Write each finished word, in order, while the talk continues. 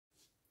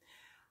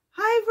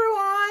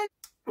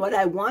what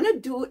I want to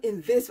do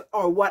in this,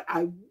 or what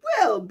I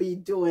will be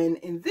doing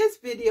in this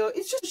video,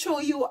 is just show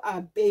you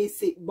a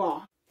basic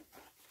box.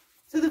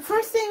 So the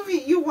first thing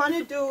you want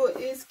to do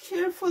is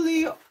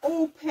carefully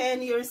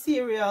open your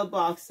cereal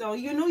box. So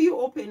you know you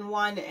open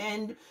one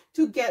end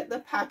to get the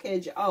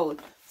package out.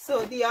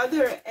 So the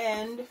other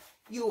end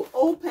you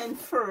open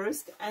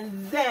first, and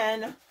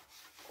then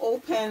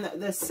open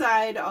the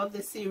side of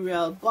the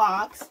cereal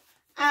box.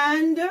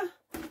 And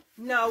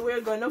now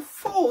we're going to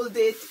fold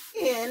it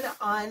in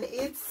on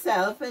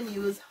itself and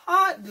use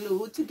hot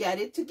glue to get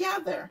it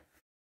together.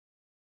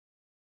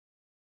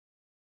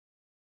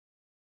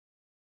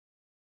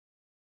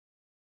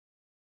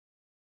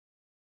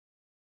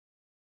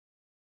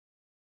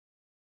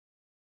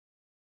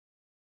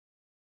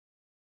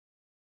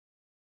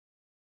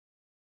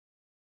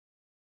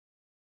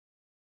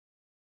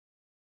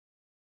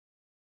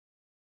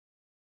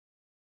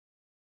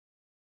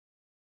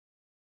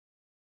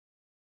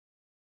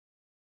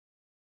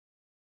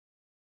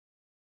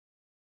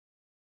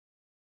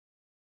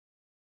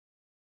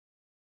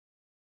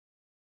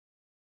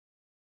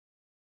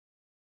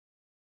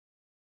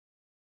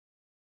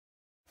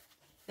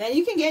 Then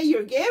you can get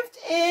your gift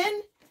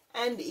in,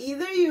 and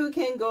either you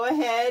can go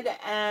ahead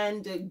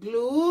and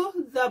glue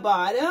the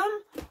bottom,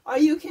 or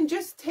you can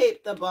just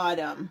tape the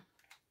bottom.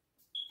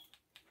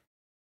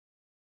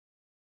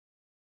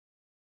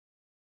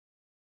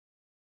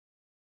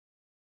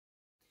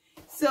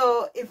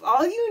 So if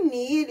all you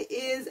need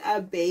is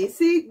a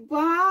basic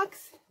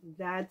box,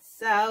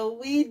 that's how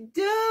we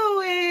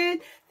do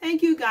it.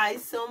 Thank you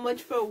guys so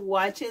much for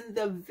watching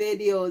the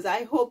videos.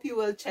 I hope you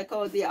will check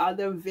out the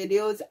other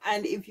videos,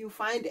 and if you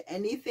find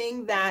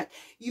anything that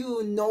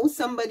you know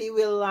somebody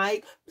will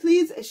like,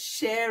 please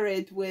share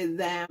it with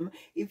them.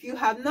 If you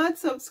have not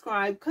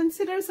subscribed,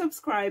 consider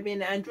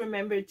subscribing, and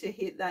remember to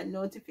hit that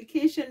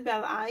notification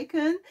bell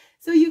icon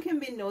so you can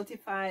be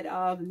notified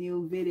of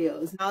new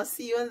videos. I'll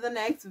see you in the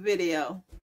next video.